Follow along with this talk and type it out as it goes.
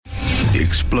The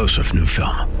explosive new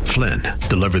film, Flynn,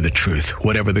 deliver the truth,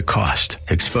 whatever the cost,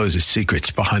 exposes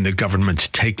secrets behind the government's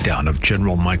takedown of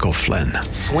General Michael Flynn.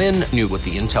 Flynn knew what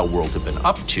the intel world had been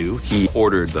up to. He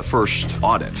ordered the first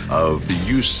audit of the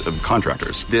use of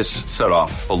contractors. This set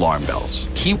off alarm bells.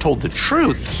 He told the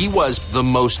truth. He was the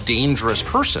most dangerous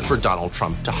person for Donald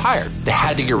Trump to hire. They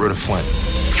had to get rid of Flynn.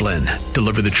 Flynn,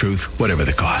 deliver the truth, whatever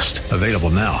the cost. Available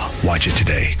now. Watch it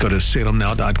today. Go to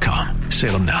salemnow.com.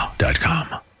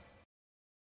 salemnow.com.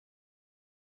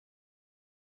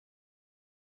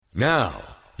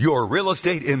 Now, your Real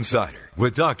Estate Insider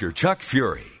with Dr. Chuck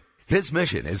Fury. His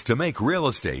mission is to make real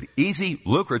estate easy,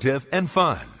 lucrative, and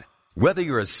fun. Whether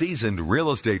you're a seasoned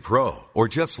real estate pro or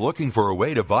just looking for a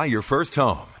way to buy your first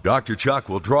home, Dr. Chuck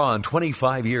will draw on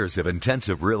 25 years of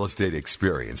intensive real estate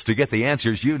experience to get the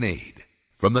answers you need.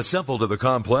 From the simple to the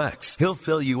complex, he'll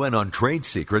fill you in on trade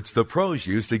secrets the pros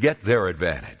use to get their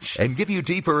advantage and give you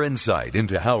deeper insight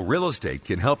into how real estate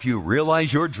can help you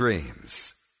realize your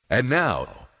dreams. And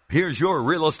now, here's your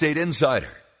Real Estate Insider,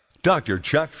 Dr.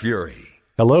 Chuck Fury.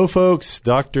 Hello, folks.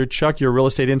 Dr. Chuck, your Real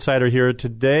Estate Insider here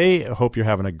today. I hope you're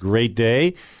having a great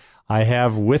day. I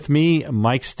have with me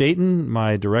Mike Staten,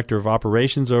 my Director of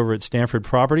Operations over at Stanford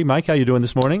Property. Mike, how are you doing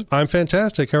this morning? I'm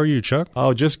fantastic. How are you, Chuck?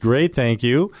 Oh, just great. Thank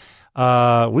you.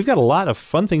 We've got a lot of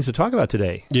fun things to talk about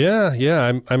today.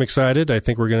 Yeah. I'm excited. I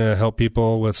think we're going to help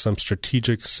people with some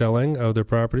strategic selling of their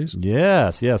properties.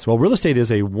 Yes. Well, real estate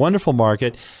is a wonderful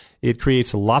market. It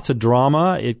creates lots of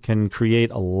drama. It can create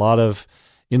a lot of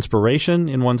inspiration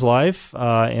in one's life,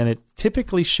 and it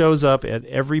typically shows up at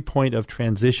every point of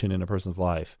transition in a person's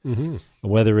life,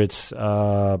 whether it's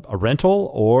a rental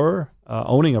or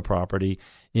owning a property.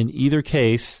 In either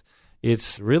case,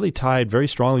 it's really tied very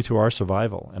strongly to our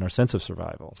survival and our sense of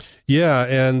survival. Yeah,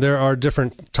 and there are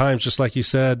different times, just like you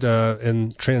said,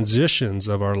 in transitions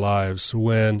of our lives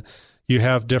when you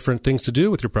have different things to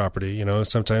do with your property. You know,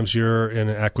 sometimes you're in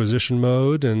acquisition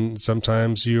mode, and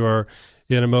sometimes you are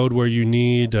in a mode where you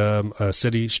need a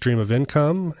steady stream of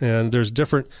income, and there's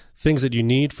different things that you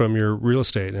need from your real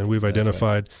estate, and we've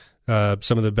identified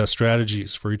some of the best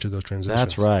strategies for each of those transitions.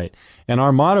 That's right. And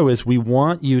our motto is we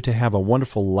want you to have a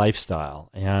wonderful lifestyle,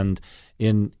 and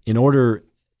in order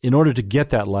to get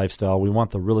that lifestyle, we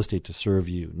want the real estate to serve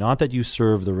you, not that you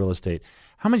serve the real estate.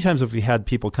 How many times have we had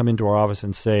people come into our office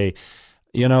and say,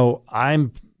 you know,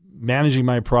 I'm managing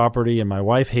my property and my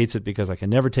wife hates it because I can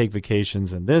never take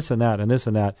vacations and this and that and this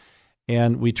and that.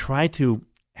 And we try to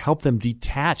help them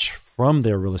detach from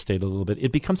their real estate a little bit.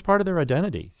 It becomes part of their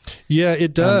identity. Yeah,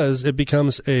 it does. It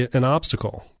becomes an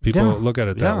obstacle. People look at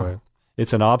it that way.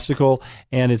 It's an obstacle,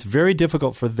 and it's very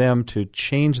difficult for them to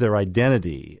change their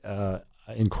identity.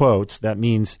 In quotes, that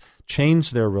means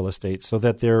change their real estate so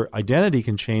that their identity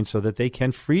can change so that they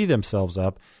can free themselves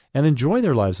up and enjoy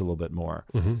their lives a little bit more.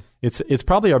 Mm-hmm. It's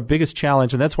probably our biggest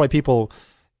challenge, and that's why people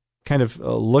kind of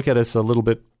look at us a little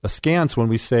bit askance when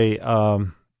we say,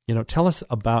 tell us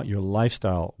about your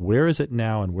lifestyle. Where is it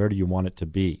now, and where do you want it to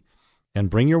be? And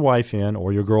bring your wife in,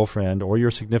 or your girlfriend, or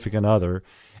your significant other,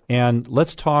 and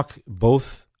let's talk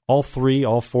all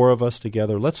four of us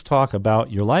together. Let's talk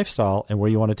about your lifestyle and where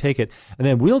you want to take it, and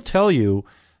then we'll tell you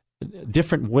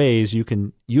different ways you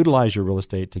can utilize your real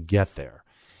estate to get there.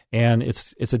 And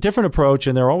it's a different approach,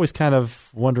 and they're always kind of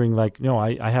wondering, like, no,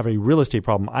 I have a real estate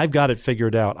problem. I've got it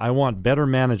figured out. I want better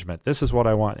management. This is what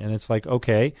I want. And it's like,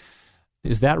 okay,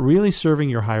 is that really serving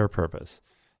your higher purpose?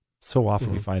 So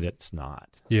often we find it's not.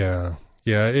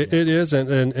 Yeah, it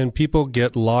isn't. And people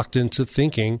get locked into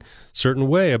thinking a certain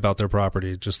way about their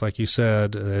property. Just like you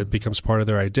said, it becomes part of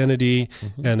their identity,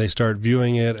 and they start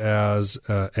viewing it as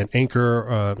an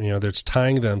anchor, that's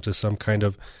tying them to some kind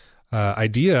of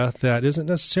idea that isn't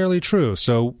necessarily true.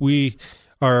 So we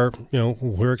are,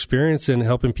 we're experienced in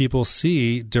helping people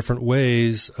see different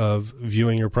ways of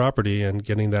viewing your property and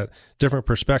getting that different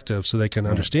perspective so they can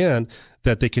understand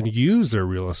that they can use their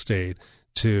real estate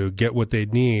to get what they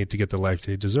need to get the life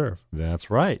they deserve. That's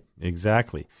right.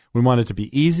 Exactly. We want it to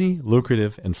be easy,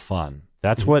 lucrative, and fun.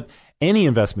 That's what any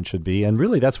investment should be, and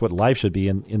really that's what life should be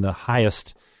in the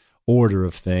highest order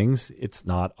of things. It's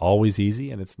not always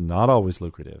easy, and it's not always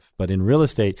lucrative. But in real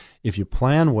estate, if you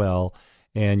plan well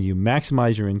and you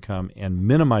maximize your income and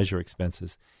minimize your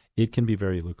expenses, it can be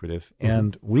very lucrative.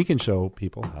 And we can show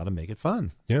people how to make it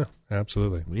fun. Yeah,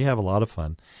 absolutely. We have a lot of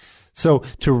fun. So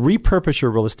to repurpose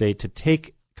your real estate, to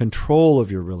take control of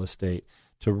your real estate,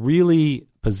 to really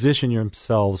position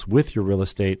yourselves with your real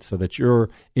estate so that you're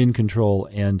in control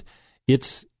and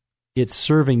it's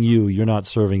serving you, you're not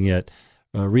serving it.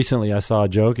 Recently I saw a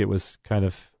joke. It was kind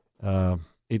of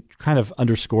it kind of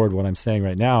underscored what I'm saying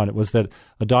right now, and it was that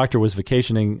a doctor was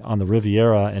vacationing on the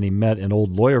Riviera, and he met an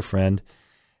old lawyer friend,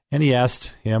 and he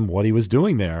asked him what he was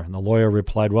doing there. And the lawyer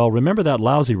replied, well, remember that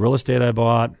lousy real estate I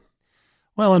bought?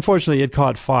 Well, unfortunately, it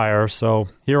caught fire, so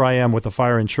here I am with the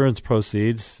fire insurance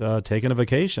proceeds, taking a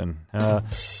vacation.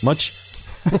 Much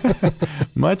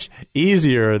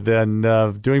easier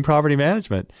than doing property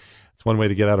management. It's one way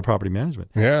to get out of property management.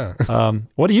 Yeah.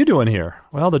 What are you doing here?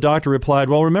 Well, the doctor replied,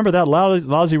 well, remember that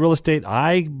lousy real estate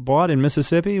I bought in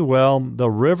Mississippi? Well,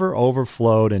 the river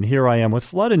overflowed, and here I am with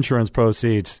flood insurance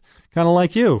proceeds, kind of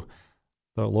like you.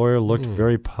 The lawyer looked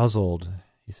very puzzled.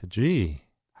 He said, gee,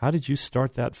 how did you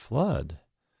start that flood?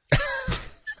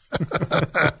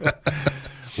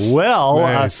 Well,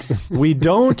 nice. We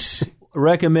don't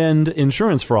recommend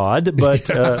insurance fraud, but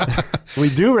we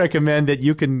do recommend that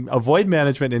you can avoid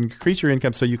management and increase your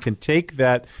income so you can take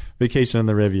that vacation on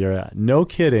the Riviera. No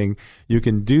kidding. You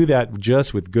can do that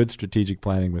just with good strategic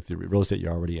planning with the real estate you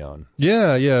already own.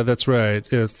 Yeah, that's right.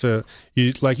 If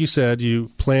you, like you said,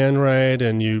 you plan right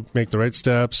and you make the right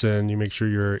steps and you make sure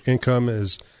your income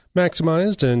is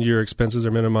maximized and your expenses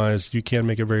are minimized, you can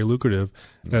make it very lucrative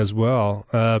as well.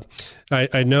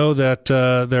 I know that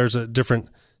there's a different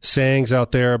sayings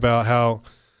out there about how,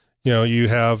 you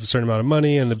have a certain amount of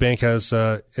money and the bank has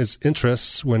its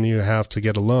interests when you have to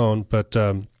get a loan. But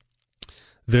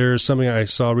there's something I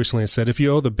saw recently that said, if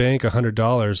you owe the bank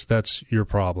 $100, that's your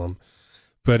problem.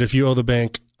 But if you owe the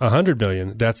bank $100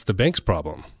 million, that's the bank's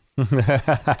problem.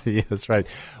 Yeah, that's right.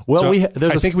 Well, so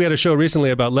I think we had a show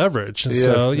recently about leverage. Yes,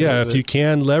 so, if you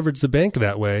can leverage the bank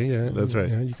that way, that's right.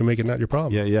 You can make it not your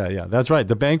problem. Yeah. That's right.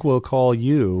 The bank will call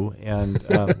you and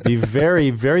be very,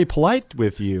 very polite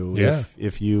with you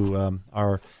if you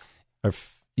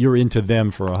you're into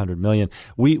them for $100 million.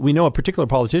 We know a particular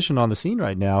politician on the scene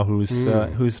right now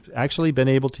who's actually been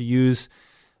able to use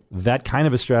that kind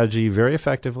of a strategy very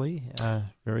effectively.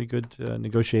 Very good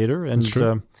negotiator, and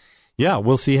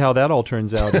we'll see how that all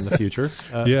turns out in the future.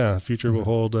 Future will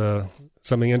hold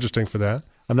something interesting for that.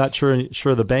 I'm not sure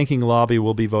the banking lobby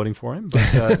will be voting for him,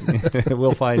 but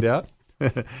we'll find out.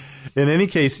 In any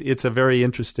case, it's a very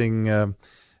interesting,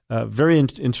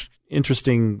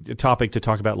 interesting topic to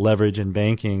talk about leverage and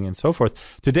banking and so forth.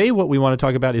 Today, what we want to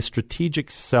talk about is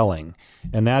strategic selling,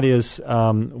 and that is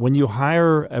when you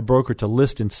hire a broker to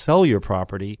list and sell your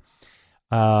property.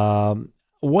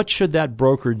 What should that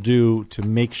broker do to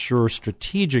make sure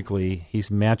strategically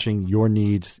he's matching your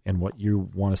needs and what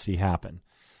you want to see happen?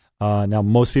 Now,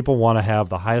 most people want to have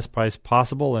the highest price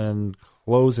possible and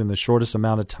close in the shortest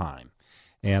amount of time.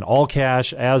 And all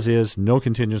cash, as is, no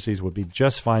contingencies would be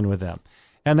just fine with them.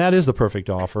 And that is the perfect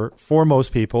offer for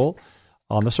most people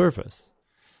on the surface.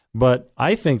 But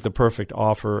I think the perfect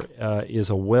offer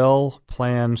is a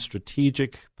well-planned,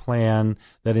 strategic plan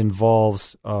that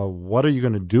involves what are you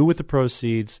going to do with the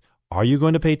proceeds? Are you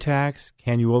going to pay tax?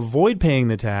 Can you avoid paying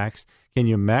the tax? Can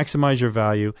you maximize your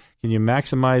value? Can you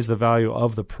maximize the value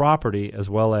of the property as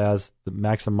well as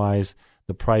maximize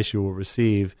the price you will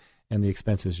receive and the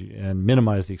expenses and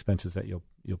minimize the expenses that you'll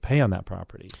pay on that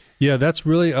property? Yeah, that's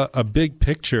really a big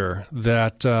picture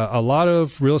that a lot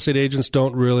of real estate agents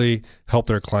don't really help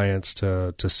their clients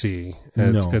to see.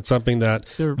 It's something that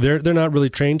they're not really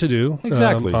trained to do.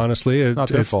 Exactly. Honestly, it's not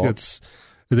their fault.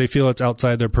 They feel it's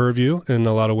outside their purview in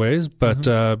a lot of ways, but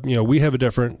we have a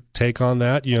different take on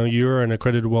that. You're an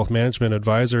accredited wealth management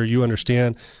advisor. You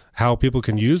understand how people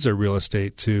can use their real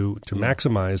estate to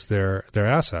maximize their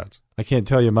assets. I can't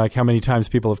tell you, Mike, how many times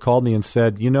people have called me and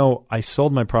said, I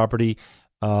sold my property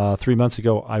 3 months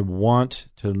ago. I want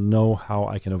to know how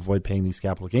I can avoid paying these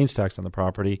capital gains tax on the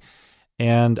property.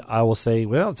 And I will say,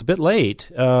 well, it's a bit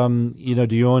late. Do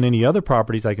you own any other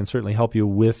properties? I can certainly help you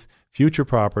with future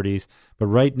properties. But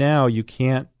right now, you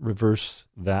can't reverse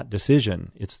that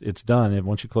decision. It's done. And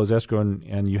once you close escrow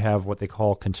and you have what they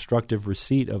call constructive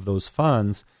receipt of those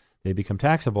funds, they become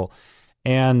taxable.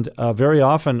 And very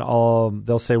often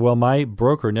they'll say, well, my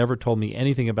broker never told me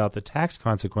anything about the tax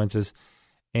consequences.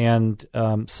 And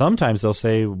sometimes they'll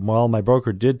say, well, my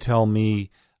broker did tell me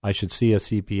I should see a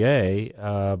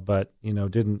CPA, but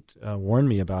didn't warn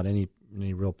me about any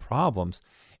real problems.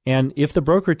 And if the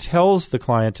broker tells the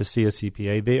client to see a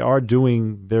CPA, they are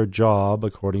doing their job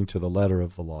according to the letter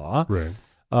of the law. Right.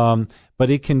 But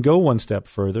it can go one step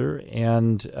further,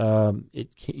 and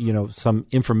some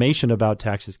information about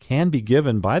taxes can be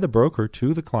given by the broker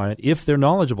to the client if they're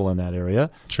knowledgeable in that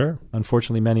area. Sure.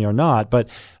 Unfortunately, many are not. But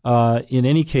in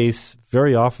any case,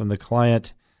 very often the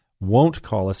client won't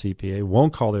call a CPA,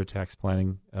 won't call their tax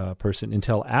planning person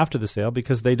until after the sale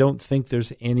because they don't think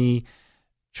there's any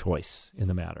choice in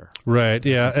the matter. Right.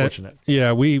 Yeah. Unfortunate.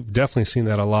 We've definitely seen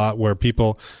that a lot where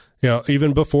people,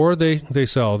 even before they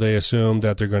sell, they assume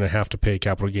that they're going to have to pay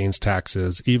capital gains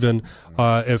taxes. Even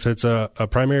if it's a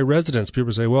primary residence,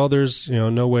 people say, well, there's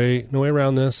no way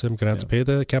around this. I'm going to have to pay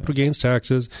the capital gains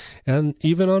taxes. And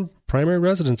even on primary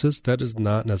residences, that is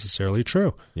not necessarily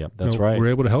true. Yeah, that's right. We're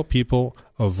able to help people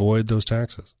avoid those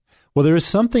taxes. Well, there is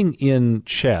something in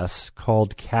chess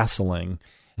called castling,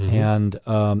 and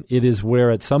it is where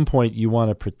at some point you want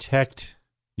to protect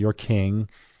your king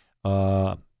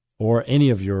or any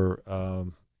of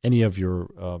your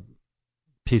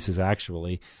pieces,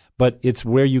 actually. But it's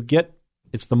where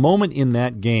it's the moment in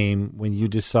that game when you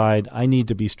decide, I need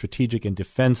to be strategic and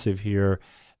defensive here.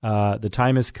 The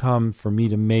time has come for me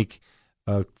to make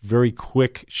a very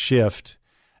quick shift.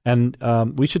 And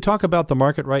we should talk about the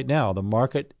market right now. The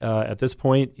market at this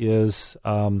point is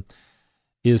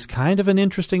kind of an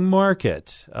interesting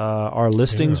market. Our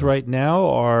listings right now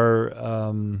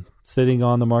are sitting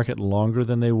on the market longer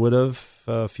than they would have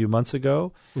a few months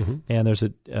ago. And there's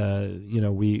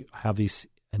we have these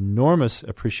enormous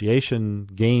appreciation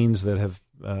gains that have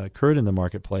occurred in the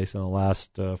marketplace in the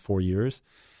last 4 years.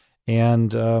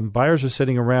 And buyers are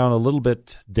sitting around a little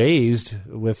bit dazed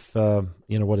with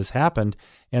what has happened,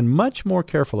 and much more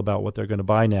careful about what they're going to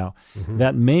buy now.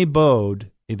 That may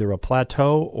bode either a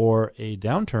plateau or a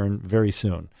downturn very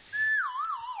soon.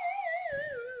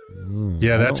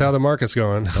 That's how the market's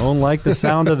going. Don't like the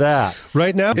sound of that.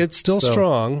 Right now, it's still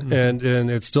strong, and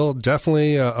it's still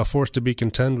definitely a force to be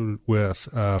contended with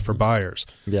for buyers.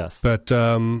 Yes. But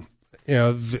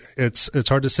it's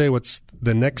hard to say what's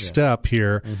the next step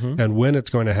here and when it's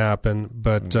going to happen.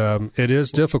 But it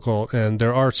is difficult, and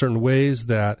there are certain ways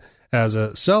that, as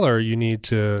a seller, you need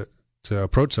to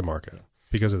approach the market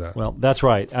because of that. Well, that's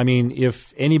right. I mean,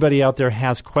 if anybody out there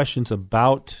has questions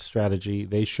about strategy,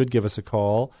 they should give us a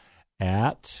call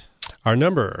at our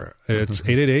number. It's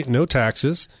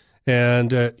 888-NO-TAXES.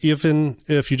 And even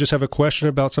if you just have a question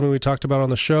about something we talked about on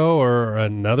the show or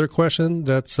another question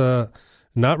that's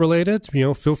not related,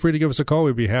 feel free to give us a call.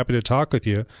 We'd be happy to talk with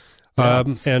you.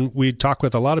 And we talk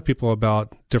with a lot of people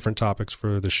about different topics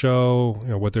for the show,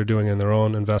 what they're doing in their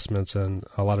own investments and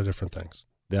a lot of different things.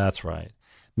 That's right.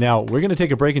 Now, we're going to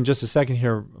take a break in just a second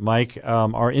here, Mike.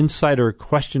 Our insider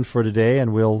question for today,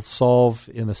 and we'll solve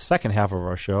in the second half of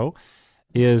our show,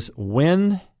 is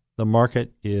when the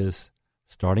market is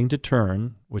starting to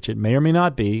turn, which it may or may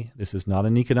not be. This is not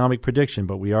an economic prediction,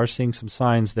 but we are seeing some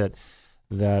signs that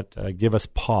give us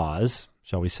pause,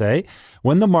 shall we say.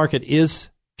 When the market is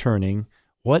turning,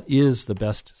 what is the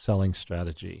best selling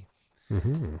strategy?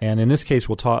 And in this case,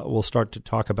 we'll start to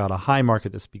talk about a high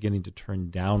market that's beginning to turn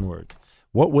downward.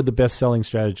 What would the best selling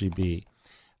strategy be?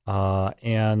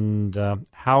 And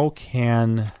how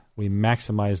can we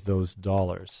maximize those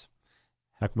dollars?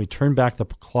 How can we turn back the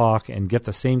clock and get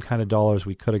the same kind of dollars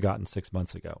we could have gotten 6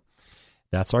 months ago?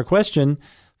 That's our question.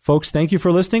 Folks, thank you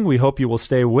for listening. We hope you will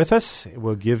stay with us.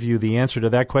 We'll give you the answer to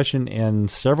that question and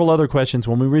several other questions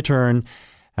when we return.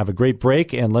 Have a great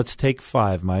break, and let's take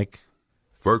 5, Mike.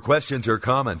 For questions or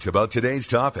comments about today's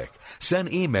topic,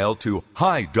 send email to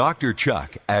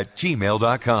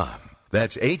hidrchuck@gmail.com.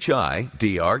 That's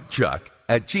HIDR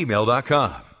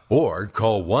Chuck@gmail.com. Or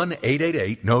call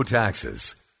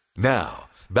 1-888-NO-TAXES. Now,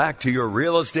 back to your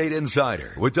Real Estate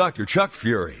Insider with Dr. Chuck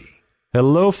Fury.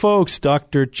 Hello, folks.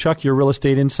 Dr. Chuck, your Real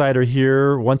Estate Insider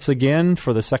here once again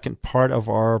for the second part of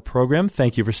our program.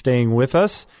 Thank you for staying with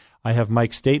us. I have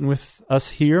Mike Staten with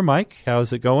us here. Mike,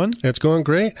 how's it going? It's going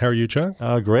great. How are you, Chuck?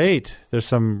 Great. There's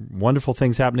some wonderful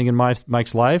things happening in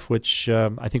Mike's life, which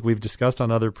I think we've discussed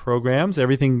on other programs.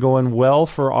 Everything going well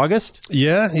for August?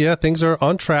 Yeah. Things are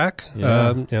on track.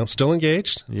 Yeah. Still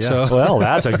engaged. Yeah. So. Well,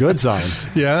 that's a good sign.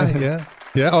 Yeah.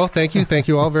 Oh, thank you. Thank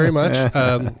you all very much.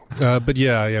 But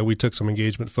we took some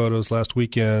engagement photos last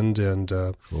weekend and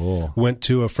cool. Went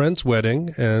to a friend's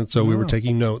wedding, and so we were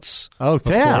taking notes. Oh, of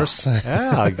course.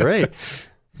 Yeah, great.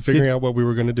 Figuring out what we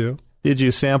were going to do. Did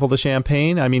you sample the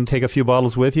champagne? I mean, take a few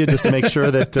bottles with you just to make sure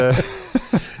that...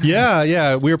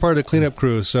 Yeah. We were part of the cleanup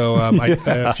crew, so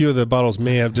a few of the bottles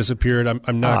may have disappeared.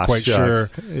 I'm not quite sure.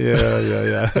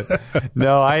 Yeah.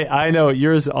 No, I know.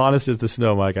 You're as honest as the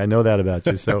snow, Mike. I know that about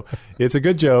you. So it's a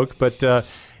good joke. But,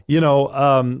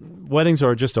 weddings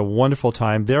are just a wonderful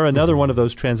time. They're another one of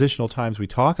those transitional times we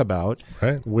talk about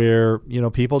where,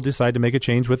 people decide to make a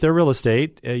change with their real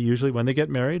estate, usually when they get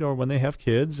married or when they have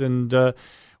kids. And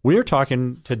we're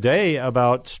talking today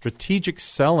about strategic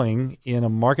selling in a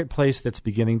marketplace that's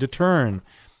beginning to turn.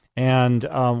 And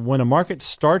when a market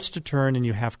starts to turn and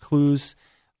you have clues,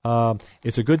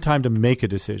 it's a good time to make a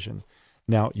decision.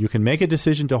 Now, you can make a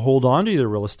decision to hold on to your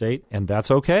real estate, and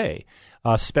that's okay,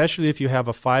 especially if you have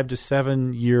a 5 to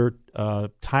 7 year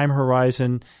time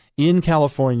horizon in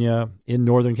California, in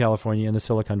Northern California, in the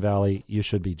Silicon Valley. You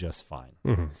should be just fine.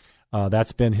 Mm-hmm.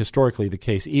 That's been historically the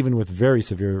case, even with very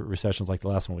severe recessions like the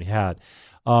last one we had.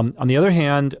 On the other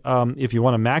hand, if you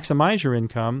want to maximize your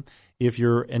income, if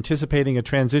you're anticipating a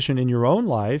transition in your own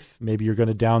life, maybe you're going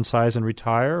to downsize and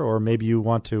retire, or maybe you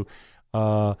want to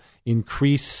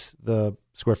increase the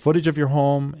square footage of your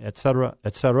home, et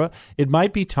cetera, it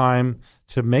might be time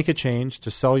to make a change, to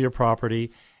sell your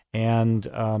property and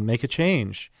make a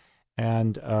change.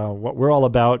 And what we're all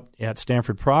about at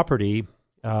Stanford Property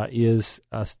is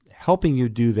helping you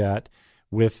do that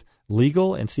with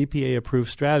legal and CPA-approved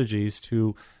strategies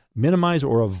to minimize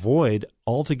or avoid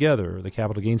altogether the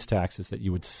capital gains taxes that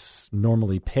you would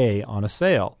normally pay on a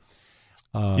sale.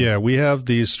 We have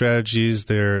these strategies.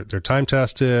 They're time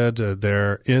tested.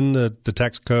 They're in the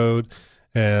tax code,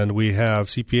 and we have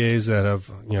CPAs that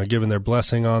have given their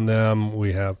blessing on them.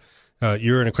 We have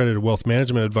you're an accredited wealth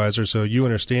management advisor, so you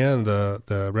understand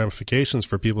the ramifications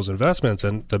for people's investments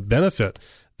and the benefit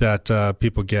that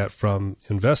people get from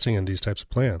investing in these types of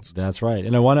plans. That's right,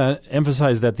 and I want to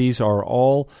emphasize that these are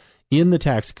all in the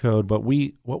tax code. But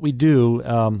what we do,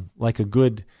 like a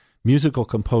good musical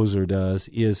composer does,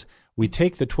 is we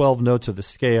take the 12 notes of the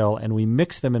scale and we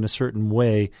mix them in a certain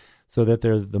way so that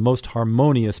they're the most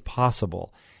harmonious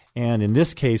possible. And in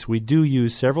this case, we do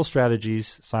use several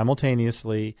strategies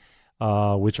simultaneously,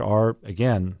 which are,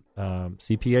 again,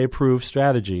 CPA-approved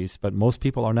strategies, but most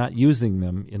people are not using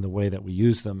them in the way that we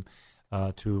use them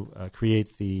to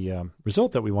create the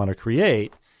result that we want to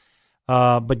create.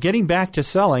 But getting back to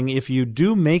selling, if you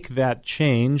do make that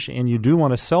change and you do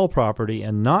want to sell property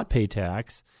and not pay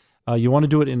tax, you want to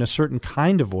do it in a certain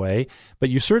kind of way, but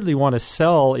you certainly want to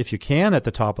sell, if you can, at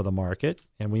the top of the market,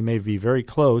 and we may be very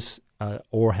close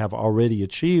or have already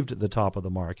achieved the top of the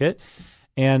market.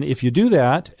 And if you do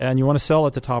that and you want to sell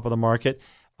at the top of the market,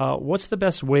 what's the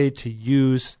best way to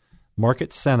use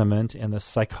market sentiment and the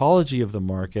psychology of the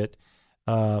market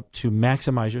to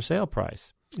maximize your sale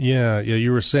price? Yeah.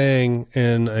 You were saying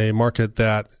in a market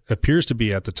that appears to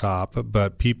be at the top,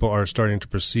 but people are starting to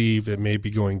perceive it may be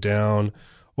going down,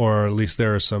 or at least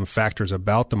there are some factors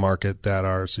about the market that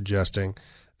are suggesting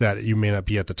that you may not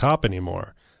be at the top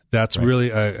anymore. That's right. Really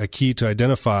a key to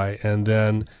identify, and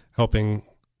then helping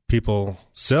people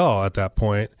sell at that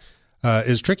point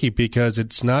is tricky because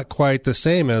it's not quite the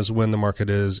same as when the market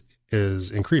is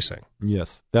increasing.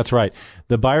 Yes, that's right.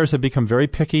 The buyers have become very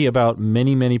picky about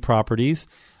many, many properties.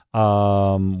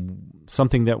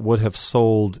 Something that would have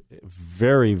sold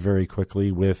very, very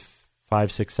quickly with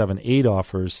 5, 6, 7, 8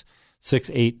 offers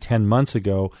 6, 8, 10 months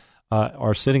ago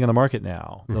are sitting on the market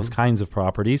now, those kinds of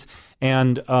properties.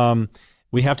 And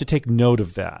we have to take note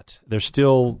of that. There's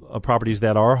still properties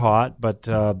that are hot, but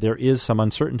there is some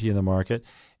uncertainty in the market,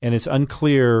 and it's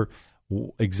unclear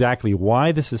exactly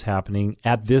why this is happening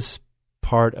at this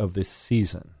part of this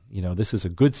season. This is a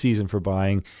good season for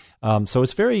buying. So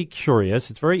it's very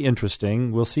curious. It's very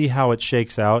interesting. We'll see how it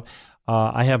shakes out.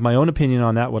 I have my own opinion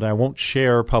on that, what I won't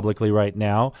share publicly right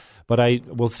now, but I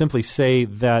will simply say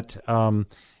that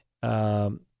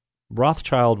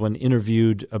Rothschild, when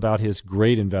interviewed about his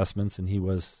great investments, and he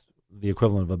was the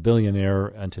equivalent of a billionaire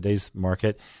in today's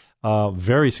market,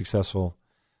 very successful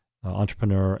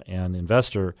entrepreneur and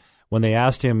investor, when they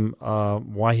asked him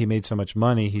why he made so much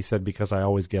money, he said, because I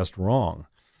always guessed wrong.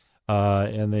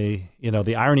 And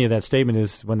the irony of that statement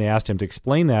is when they asked him to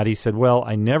explain that, he said, well,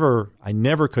 I never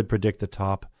could predict the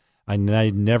top. I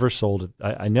never sold it.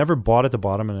 I never bought at the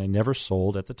bottom, and I never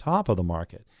sold at the top of the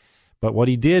market. But what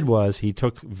he did was he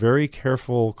took very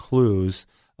careful clues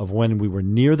of when we were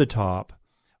near the top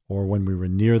or when we were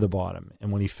near the bottom.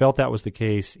 And when he felt that was the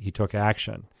case, he took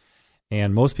action.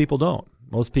 And most people don't.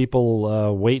 Most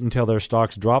people wait until their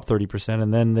stocks drop 30%,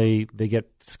 and then they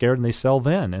get scared and they sell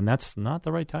then. And that's not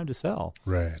the right time to sell.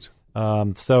 Right.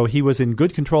 So he was in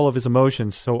good control of his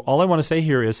emotions. So all I want to say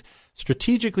here is,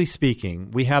 strategically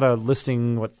speaking, we had a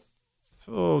listing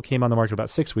came on the market about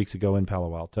 6 weeks ago in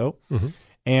Palo Alto. Mm-hmm.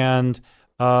 And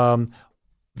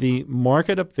the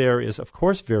market up there is, of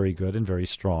course, very good and very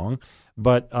strong.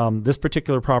 But this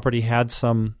particular property had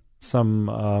some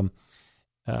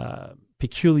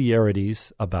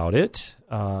peculiarities about it.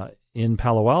 In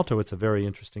Palo Alto, it's a very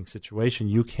interesting situation.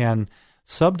 You can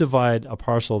subdivide a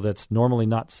parcel that's normally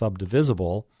not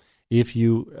subdivisible if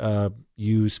you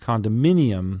use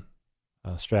condominium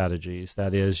strategies.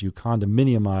 That is, you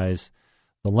condominiumize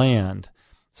the land.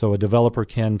 So a developer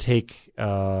can take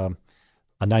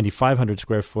a 9,500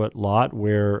 square foot lot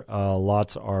where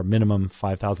lots are minimum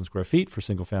 5,000 square feet for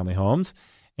single-family homes,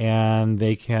 and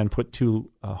they can put 2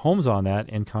 homes on that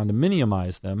and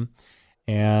condominiumize them.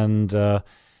 And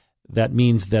that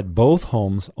means that both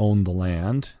homes own the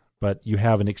land, but you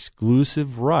have an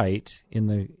exclusive right in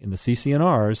the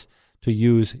CC&Rs to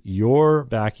use your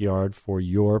backyard for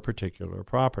your particular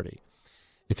property.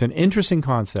 It's an interesting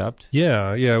concept.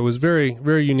 Yeah, it was very,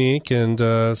 very unique and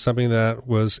something that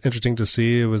was interesting to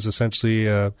see. It was essentially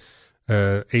a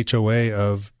HOA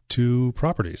of 2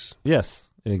 properties. Yes,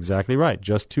 exactly right.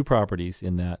 Just 2 properties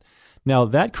in that. Now,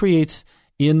 that creates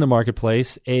in the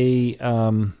marketplace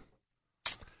an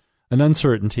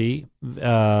uncertainty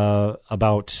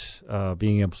about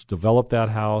being able to develop that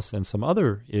house and some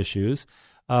other issues.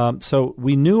 So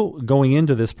we knew going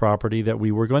into this property that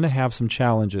we were going to have some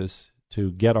challenges to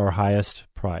get our highest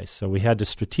price. So we had to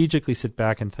strategically sit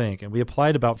back and think. And we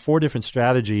applied about 4 different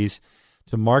strategies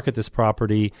to market this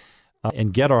property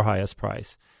and get our highest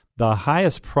price. The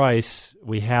highest price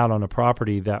we had on a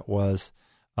property that was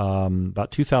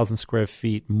about 2,000 square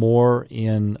feet more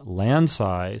in land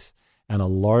size and a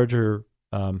larger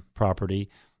property,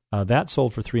 that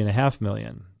sold for $3.5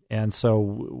 million. And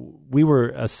so we were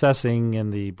assessing,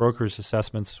 and the broker's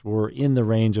assessments were in the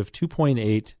range of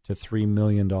 $2.8 to $3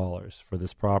 million for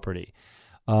this property.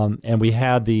 And we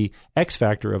had the X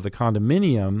factor of the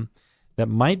condominium that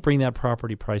might bring that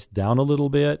property price down a little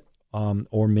bit,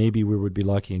 or maybe we would be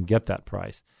lucky and get that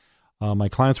price. My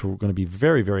clients were going to be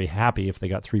very, very happy if they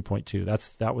got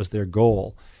 3.2. That was their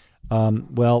goal.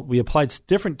 Well, we applied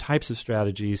different types of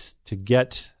strategies to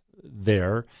get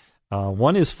there.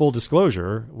 One is full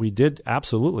disclosure. We did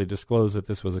absolutely disclose that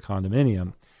this was a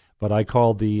condominium, but I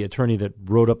called the attorney that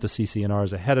wrote up the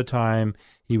CC&Rs ahead of time.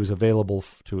 He was available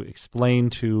to explain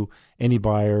to any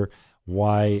buyer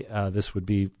why this would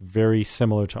be very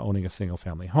similar to owning a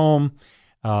single-family home.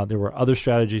 There were other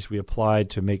strategies we applied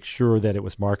to make sure that it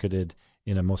was marketed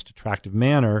in a most attractive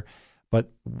manner.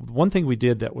 But one thing we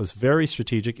did that was very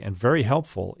strategic and very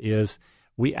helpful is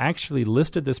we actually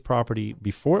listed this property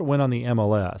before it went on the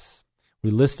MLS.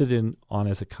 We listed it on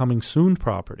as a coming soon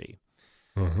property.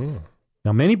 Mm-hmm.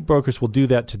 Now, many brokers will do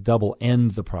that to double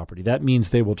end the property. That means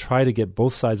they will try to get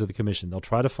both sides of the commission. They'll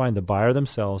try to find the buyer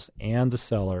themselves and the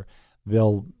seller.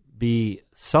 They'll be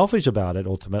selfish about it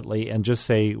ultimately and just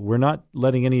say, we're not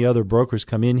letting any other brokers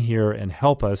come in here and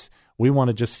help us. We want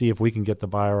to just see if we can get the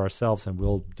buyer ourselves, and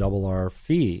we'll double our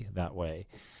fee that way.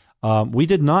 We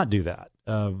did not do that.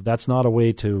 That's not a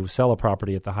way to sell a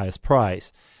property at the highest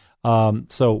price.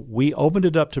 So we opened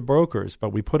it up to brokers, but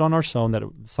we put on our sign that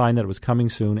it was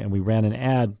coming soon, and we ran an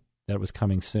ad that it was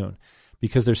coming soon.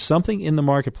 Because there's something in the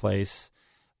marketplace.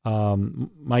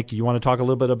 Mike, you want to talk a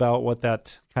little bit about what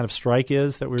that kind of strike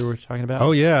is that we were talking about?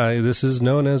 Oh, yeah. This is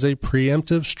known as a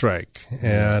preemptive strike,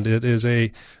 and it is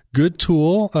a good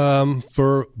tool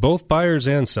for both buyers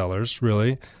and sellers,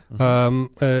 really.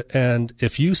 Mm-hmm. And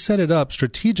if you set it up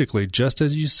strategically, just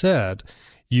as you said,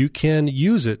 you can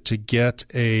use it to get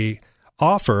a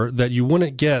offer that you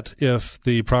wouldn't get if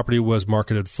the property was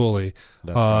marketed fully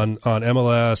on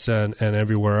MLS and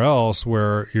everywhere else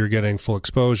where you're getting full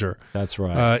exposure. That's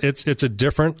right. It's a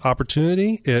different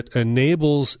opportunity. It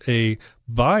enables a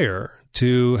buyer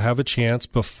to have a chance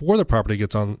before the property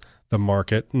gets on the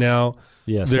market. Now,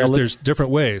 yes. There's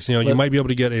different ways. You might be able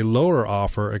to get a lower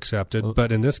offer accepted,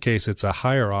 but in this case, it's a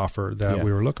higher offer that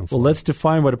we were looking for. Well, let's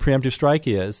define what a preemptive strike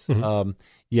is. Mm-hmm.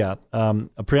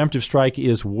 A preemptive strike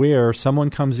is where someone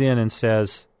comes in and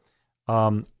says,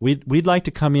 we'd like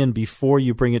to come in before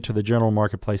you bring it to the general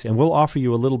marketplace, and we'll offer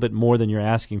you a little bit more than you're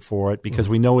asking for it because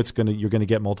we know you're going to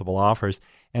get multiple offers,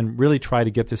 and really try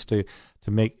to get this to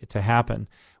make it to happen.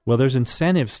 Well, there's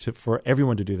incentives for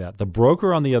everyone to do that. The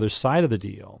broker on the other side of the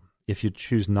deal, if you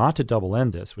choose not to double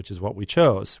end this, which is what we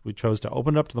chose to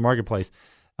open it up to the marketplace.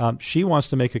 She wants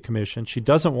to make a commission. She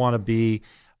doesn't want to be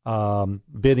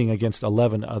bidding against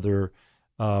 11 other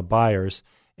buyers,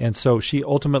 and so she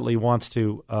ultimately wants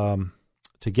to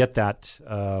get that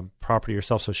property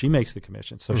herself. So she makes the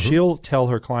commission. So she'll tell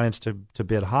her clients to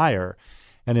bid higher,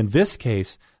 and in this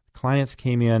case, clients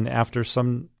came in after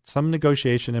some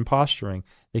negotiation and posturing.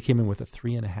 They came in with a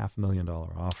 $3.5 million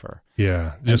offer.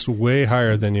 Yeah, just way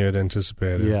higher than you had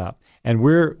anticipated. Yeah, and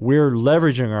we're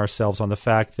leveraging ourselves on the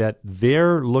fact that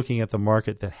they're looking at the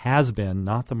market that has been,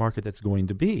 not the market that's going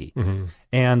to be. Mm-hmm.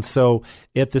 And so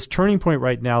at this turning point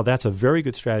right now, that's a very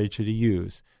good strategy to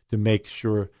use to make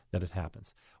sure that it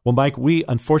happens. Well, Mike, we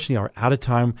unfortunately are out of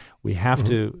time. We have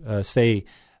to say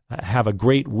have a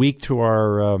great week to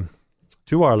our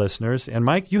listeners. And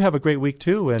Mike, you have a great week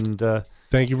too, and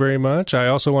Thank you very much. I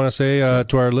also want to say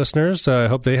to our listeners, I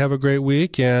hope they have a great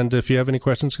week. And if you have any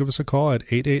questions, give us a call at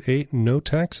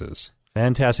 888-NO-TAXES.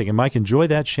 Fantastic. And Mike, enjoy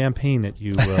that champagne that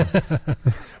you...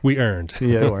 we earned.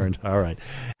 Yeah, earned. All right.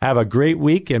 Have a great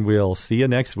week, and we'll see you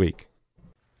next week.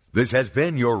 This has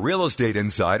been your Real Estate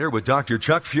Insider with Dr.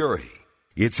 Chuck Fury.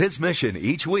 It's his mission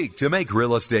each week to make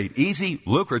real estate easy,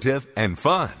 lucrative, and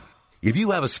fun. If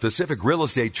you have a specific real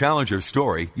estate challenge or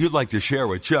story you'd like to share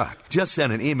with Chuck, just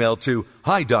send an email to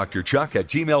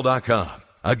hidrchuck@gmail.com.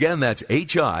 Again, that's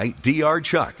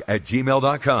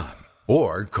HIDRchuck@gmail.com.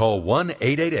 Or call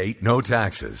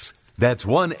 1-888-NO-TAXES. That's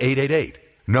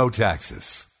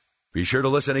 1-888-NO-TAXES. Be sure to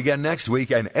listen again next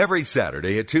week and every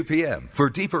Saturday at 2 p.m. for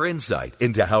deeper insight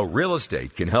into how real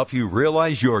estate can help you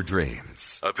realize your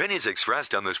dreams. Opinions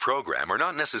expressed on this program are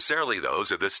not necessarily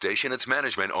those of this station, its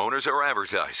management, owners, or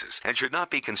advertisers, and should not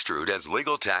be construed as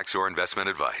legal, tax, or investment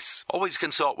advice. Always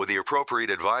consult with the appropriate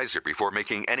advisor before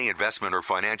making any investment or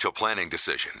financial planning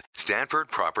decision.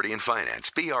 Stanford Property and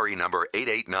Finance, BRE number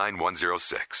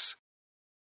 889106.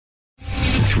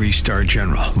 3-star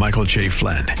General Michael J.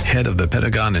 Flynn, head of the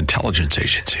Pentagon Intelligence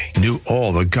Agency, knew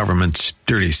all the government's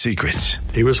dirty secrets.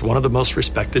 He was one of the most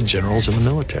respected generals in the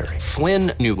military.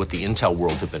 Flynn knew what the intel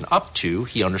world had been up to.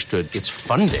 He understood its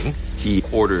funding. He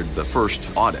ordered the first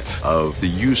audit of the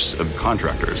use of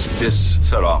contractors. This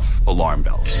set off alarm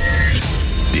bells.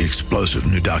 The explosive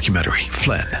new documentary,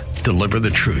 Flynn, Deliver the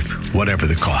Truth, Whatever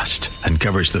the Cost,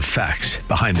 uncovers the facts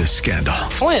behind this scandal.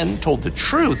 Flynn told the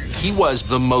truth. He was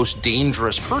the most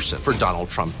dangerous person for Donald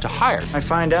Trump to hire. I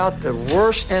find out the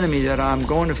worst enemy that I'm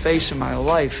going to face in my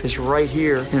life is right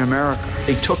here in America.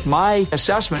 They took my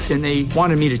assessment and they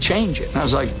wanted me to change it. And I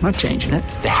was like, I'm not changing it.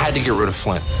 They had to get rid of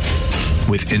Flynn.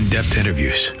 With in-depth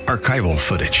interviews, archival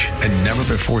footage, and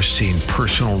never-before-seen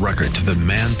personal records of the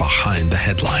man behind the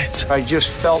headlines. I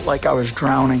just felt like I was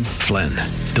drowning. Flynn,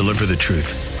 Deliver the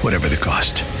Truth, Whatever the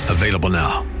Cost. Available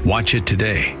now. Watch it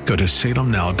today. Go to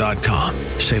salemnow.com.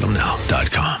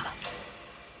 salemnow.com.